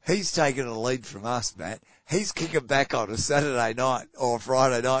 Huh? He's taken a lead from us, Matt. He's kicking back on a Saturday night or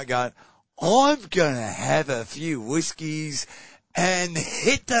Friday night going, I'm going to have a few whiskeys and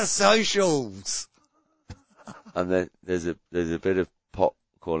hit the socials. And then there's a bit of pot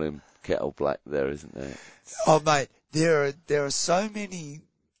calling kettle black there, isn't there? Oh, mate, there are so many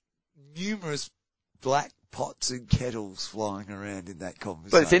numerous black pots and kettles flying around in that conversation.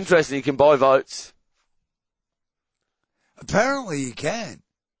 But it's interesting, you can buy votes. Apparently you can.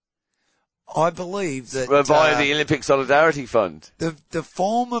 I believe that Via the Olympic Solidarity Fund. The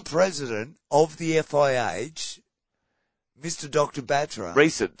former president of the FIH, Mr. Dr. Batra.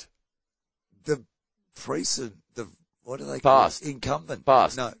 Recent. What do they Past. call it? Incumbent.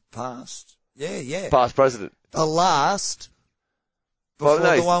 Past. No, past. Yeah. Past president. The last, before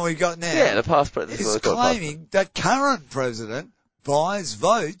the one we got now. Yeah, the past president. Is claiming that current president buys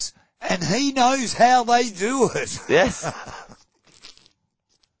votes and he knows how they do it. Yes.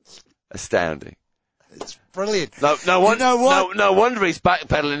 Astounding. It's brilliant. No wonder he's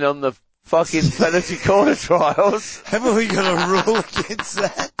backpedaling on the fucking penalty corner trials. Haven't we got a rule against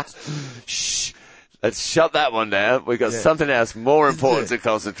that? Shh. Let's shut that one down. We've got something else more important to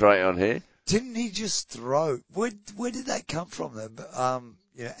concentrate on here. Didn't he just throw? Where did that come from?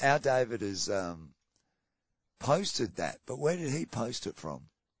 Our David has posted that, but where did he post it from?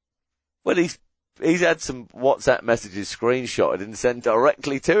 Well, he's had some WhatsApp messages screenshotted and sent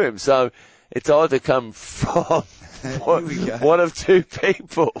directly to him. So it's either come from one of two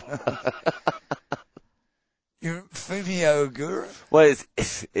people. You're Fumio Ogura? Well,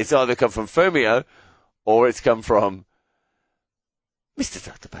 it's either come from Fumio or it's come from Mr.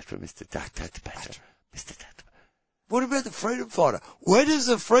 Dr. Batra, Mr. Dr. Batra, Mr. Dr. What about the freedom fighter? Where does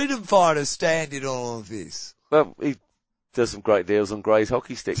the freedom fighter stand in all of this? Well, he does some great deals on Gray's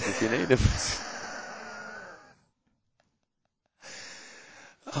hockey sticks if you need them.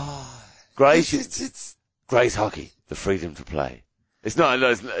 Gray's hockey, the freedom to play. It's no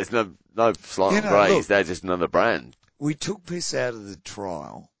slight on Gray's. They're just another brand. We took piss out of the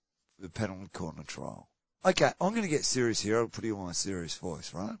trial, the penalty corner trial. Okay, I'm going to get serious here. I'll put you on my serious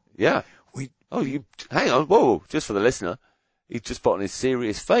voice, right? Yeah. Hang on. Whoa, just for the listener. He just put on his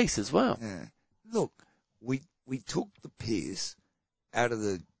serious face as well. Yeah. Look, we took the piss out of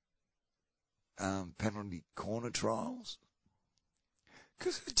the penalty corner trials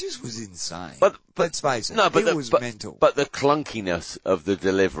because it just was insane. But let's face it, it was mental. But the clunkiness of the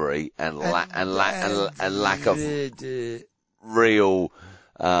delivery and lack of real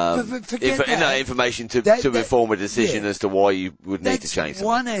information to inform a decision as to why you would need to change something.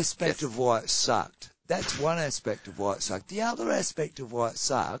 One aspect of why it sucked. That's one aspect of why it sucked. The other aspect of why it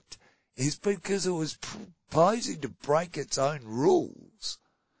sucked is because it was proposing to break its own rules,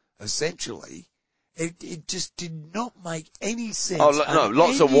 essentially. It just did not make any sense. Oh, no,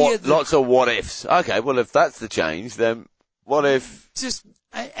 lots of what ifs. Okay, well, if that's the change, then what if? Just,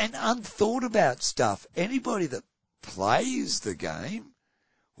 and unthought about stuff. Anybody that plays the game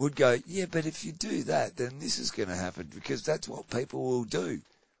would go, yeah, but if you do that, then this is going to happen because that's what people will do.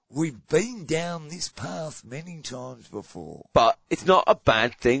 We've been down this path many times before. But it's not a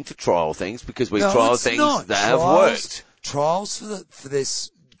bad thing to trial things because we've trialed things that have worked. Trials for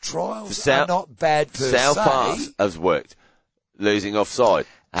this, trials are not bad per South se. Pass has worked. Losing offside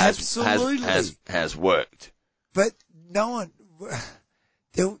has worked. But no one,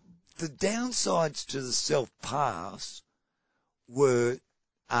 the downsides to the self-pass were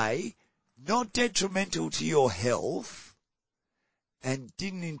not detrimental to your health and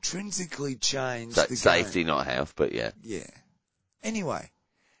didn't intrinsically change the safety, game. not health, but yeah. Yeah. Anyway,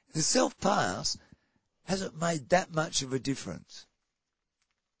 the self-pass hasn't made that much of a difference.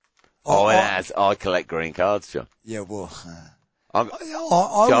 It has. I collect green cards, John. Yeah, well, I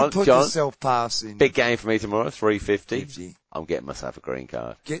would put the self-pass in. Big game for me tomorrow, 350. I'm getting myself a green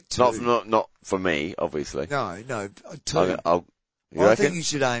card. Get two. Not for me, obviously. No, two. I think you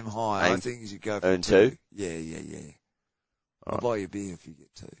should aim high. I think you should go for earn two. Yeah. I'll buy you a beer if you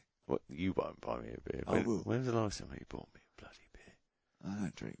get two. What? You won't buy me a beer. I will. When's the last time you bought me a bloody beer? I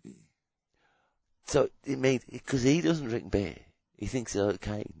don't drink beer. So it means because he doesn't drink beer, he thinks it's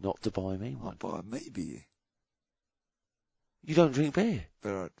okay not to buy me one. I'll buy me beer. You don't drink beer.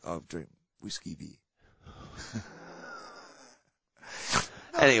 But I'll drink whiskey beer.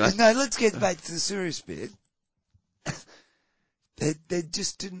 Anyway. No, let's get back to the serious bit. There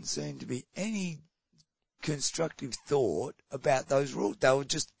just didn't seem to be any constructive thought about those rules. They were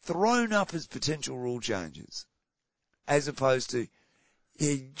just thrown up as potential rule changes, as opposed to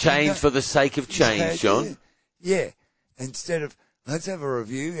change for the sake of change, John. Yeah. Instead of, let's have a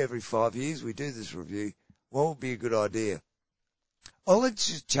review every 5 years, we do this review. What would be a good idea? Oh, let's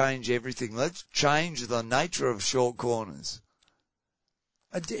just change everything. Let's change the nature of short corners.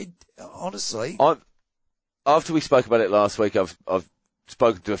 Honestly. After we spoke about it last week, I've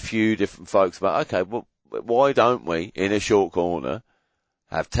spoken to a few different folks about, okay, well, why don't we, in a short corner,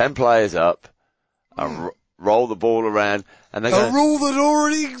 have 10 players up, and roll the ball around, and they go, a rule that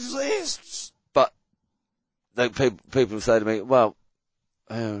already exists. But people say to me, well,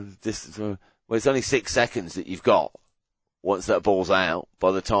 it's only 6 seconds that you've got once that ball's out.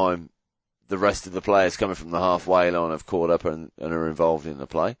 By the time the rest of the players coming from the halfway line have caught up and are involved in the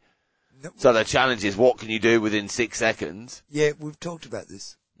play. So the challenge is, what can you do within 6 seconds? Yeah, we've talked about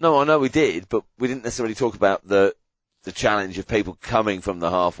this. No, I know we did, but we didn't necessarily talk about the challenge of people coming from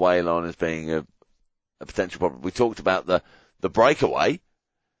the halfway line as being a potential problem. We talked about the breakaway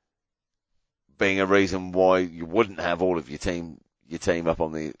being a reason why you wouldn't have all of your team up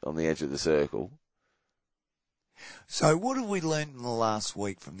on the edge of the circle. So what have we learned in the last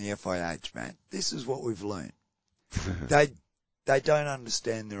week from the FIH, Matt? This is what we've learned. They don't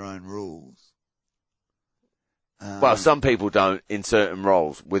understand their own rules. Well, some people don't in certain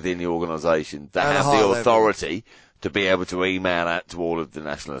roles within the organisation that have the authority to be able to email out to all of the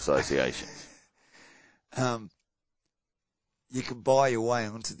national associations. You can buy your way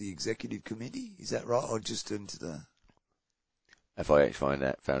onto the executive committee, is that right? Or just into the FIH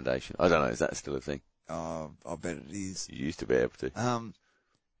Foundation. I don't know, is that still a thing? Oh, I bet it is. You used to be able to.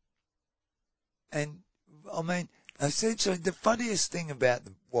 And, I mean, essentially, the funniest thing about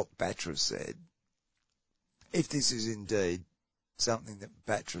what Batra said, if this is indeed something that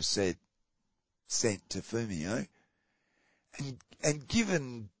Batra said, sent to Fumio, and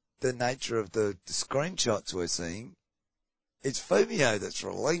given the nature of the screenshots we're seeing, it's Fumio that's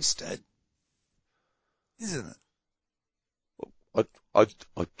released it, isn't it? I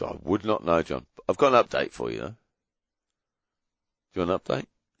would not know, John. I've got an update for you, though. Do you want an update?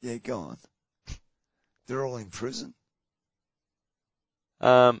 Yeah, go on. They're all in prison.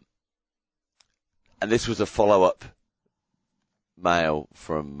 And this was a follow-up mail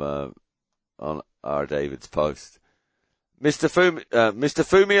from on R. David's post. Mr.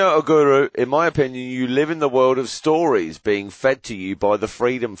 Fumio Oguru, in my opinion, you live in the world of stories being fed to you by the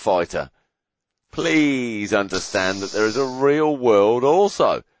freedom fighter. Please understand that there is a real world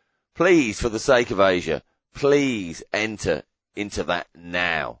also. Please, for the sake of Asia, please enter into that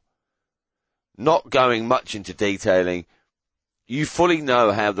now. Not going much into detailing, you fully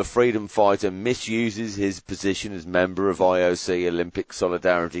know how the freedom fighter misuses his position as member of IOC Olympic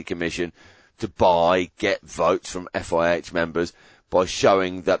Solidarity Commission to get votes from FIH members by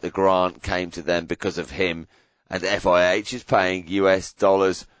showing that the grant came to them because of him, and FIH is paying US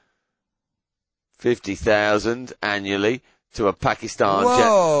dollars 50,000 annually to a Pakistan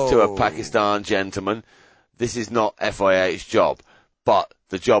gentleman. This is not FIH's job, but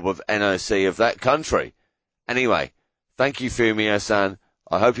the job of NOC of that country. Anyway, thank you, Fumio-san.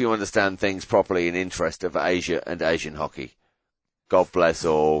 I hope you understand things properly in interest of Asia and Asian hockey. God bless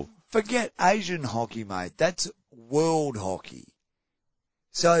all. Forget Asian hockey, mate. That's world hockey.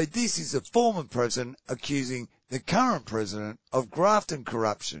 So this is a former president accusing the current president of graft and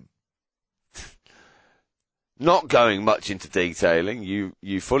corruption. Not going much into detailing,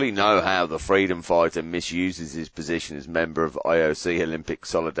 you fully know how the freedom fighter misuses his position as member of IOC Olympic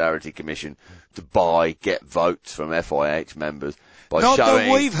Solidarity Commission to get votes from FIH members by Not showing...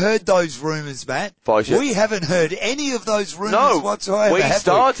 that we've heard those rumours, Matt. We haven't heard any of those rumours whatsoever. We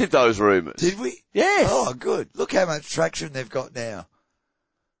started those rumours. Did we? Yes. Oh, good. Look how much traction they've got now.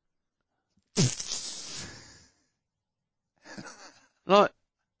 Like,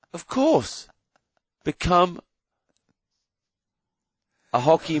 of course. Become a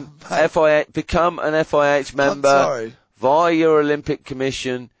hockey FIH, become an FIH member via your Olympic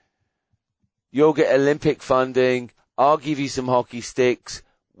Commission. You'll get Olympic funding. I'll give you some hockey sticks.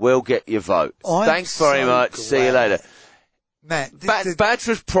 We'll get your vote. Thanks very much. Glad. See you later. Matt,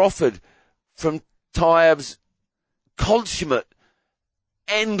 Batra's proffered from Tayyab's consummate,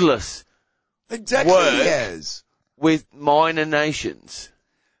 endless work with minor nations.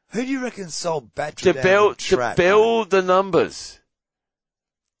 Who do you reckon sold Batra to build the numbers?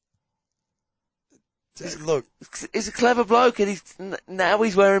 Look, he's a clever bloke, and now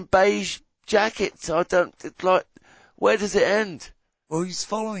he's wearing beige jackets. Where does it end? well, he's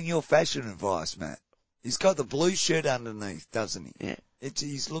following your fashion advice, Matt. He's got the blue shirt underneath, doesn't he? Yeah.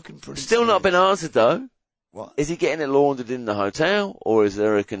 He's looking pretty. Still not been answered though. What? Is he getting it laundered in the hotel, or is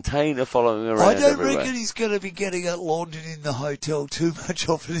there a container following around I don't everywhere? reckon he's going to be getting it laundered in the hotel too much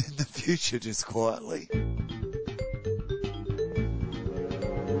of it in the future, just quietly.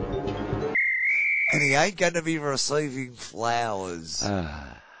 And he ain't going to be receiving flowers.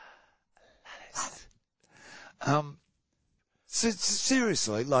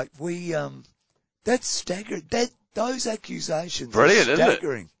 Seriously, like that's staggering. Those accusations Brilliant, are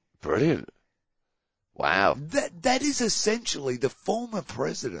staggering. isn't it? Brilliant. Wow. That is essentially the former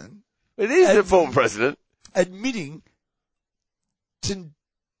president. It is the former president admitting to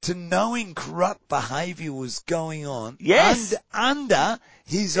knowing corrupt behaviour was going on. Yes. Under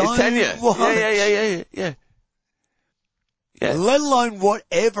his own tenure. watch. Yeah. Let alone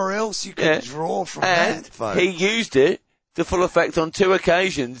whatever else you can draw from and that, folks. He used it to full effect on 2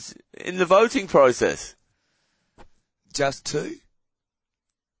 occasions in the voting process. Just 2?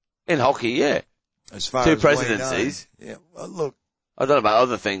 In hockey, yeah. As far 2 as presidencies. We know. Yeah. Well, look. I don't know about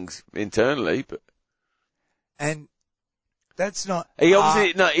other things internally, but. And that's not. He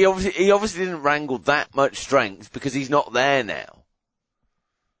obviously didn't wrangle that much strength because he's not there now.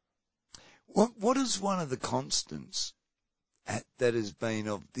 What is one of the constants that has been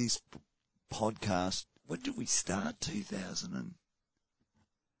of this podcast? When did we start?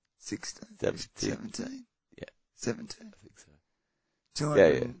 2016? 17? Yeah. 17? I think so.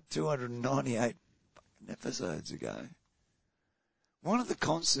 298 episodes ago. One of the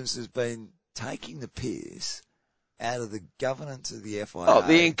constants has been taking the piss out of the governance of the FIA. Oh,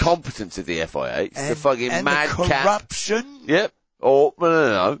 the incompetence of the FIA. It's the fucking and madcap. the corruption. Yep. Or,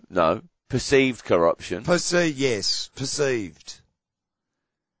 no. Perceived corruption. Perceived.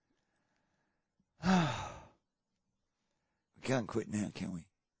 We can't quit now, can we?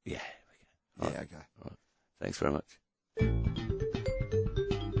 Yeah, we can. Yeah, okay. All right. Thanks very much.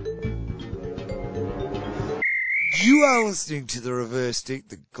 You are listening to the Reverse Stick,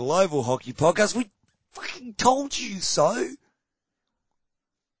 the Global Hockey Podcast. We fucking told you so.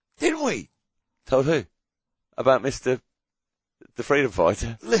 Didn't we? Told who? About Mr. The Freedom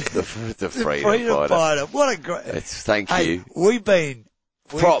Fighter? the Freedom Fighter. What a great... Thank you. We've been...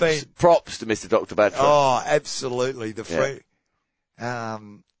 Props to Mr. Dr. Batra. Oh, absolutely. Mr.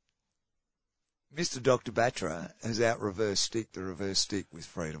 Dr. Batra has out the reverse stick with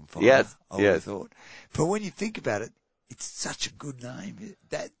Freedom Fighter. Yes. I would have thought. But when you think about it, it's such a good name.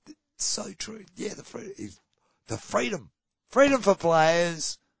 That's so true. Yeah, the freedom. Freedom for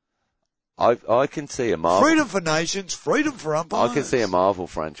players. I can see a Marvel. Freedom for nations. Freedom for umpires. I can see a Marvel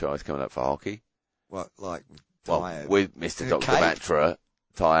franchise coming up for hockey. What, like with Mr. Dr. Batra.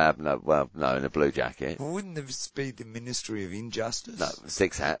 Tyab, no, in a blue jacket. Well, wouldn't this be the Ministry of Injustice? No,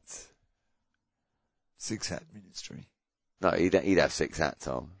 6 hats. 6 hat ministry. No, he'd have 6 hats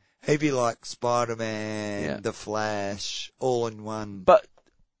on. He'd be like Spider-Man, The Flash, all in one. But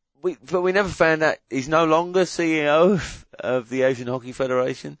we never found out he's no longer CEO of the Asian Hockey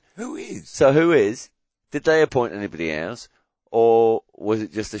Federation. Who is? So who is? Did they appoint anybody else, or was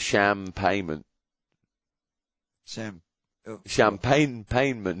it just a sham payment? Champagne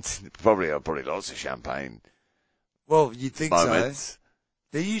payment. Probably lots of champagne. Well, you'd think moments. So.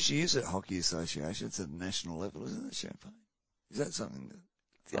 There usually is at hockey associations at the national level, isn't it, champagne? Is that something that...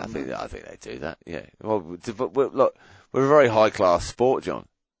 Yeah, I think they do that, yeah. Well, but look, we're a very high class sport, John.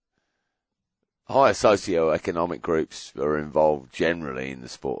 Higher socio-economic groups are involved generally in the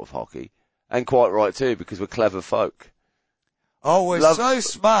sport of hockey. And quite right too, because we're clever folk. Oh, we're so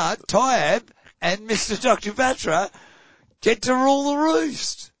smart. Tyab and Mr. Dr. Batra get to rule the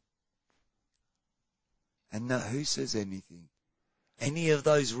roost. And no, who says anything? Any of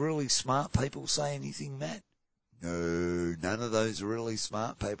those really smart people say anything, Matt? No, none of those really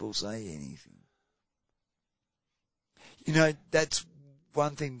smart people say anything. You know, that's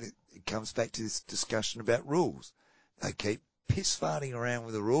one thing that comes back to this discussion about rules. They keep piss-farting around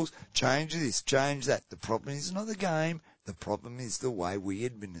with the rules. Change this, change that. The problem is not the game. The problem is the way we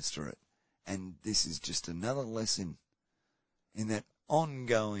administer it. And this is just another lesson in that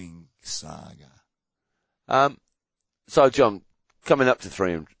ongoing saga. So, John, coming up to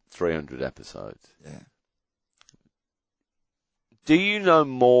 300 episodes. Yeah. Do you know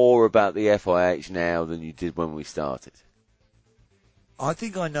more about the FIH now than you did when we started? I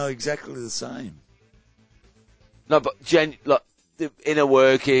think I know exactly the same. No, but like the inner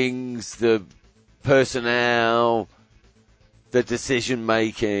workings, the personnel, the decision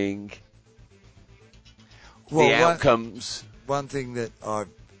making. the outcomes. One thing that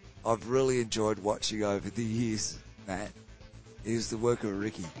I've really enjoyed watching over the years, Matt, is the work of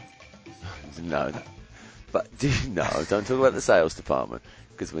Ricky. No. But don't talk about the sales department,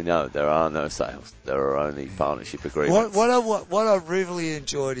 because we know there are no sales. There are only partnership agreements. What I really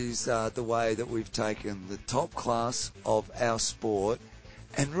enjoyed is the way that we've taken the top class of our sport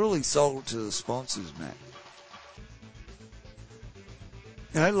and really sold it to the sponsors, Matt.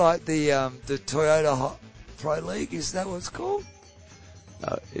 You know, like the Toyota Pro League, is that what it's called?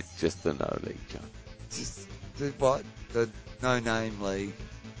 No, it's just the No League, John. Just the no-name league.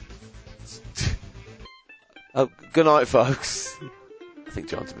 Oh, good night, folks. I think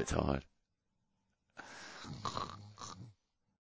John's a bit tired.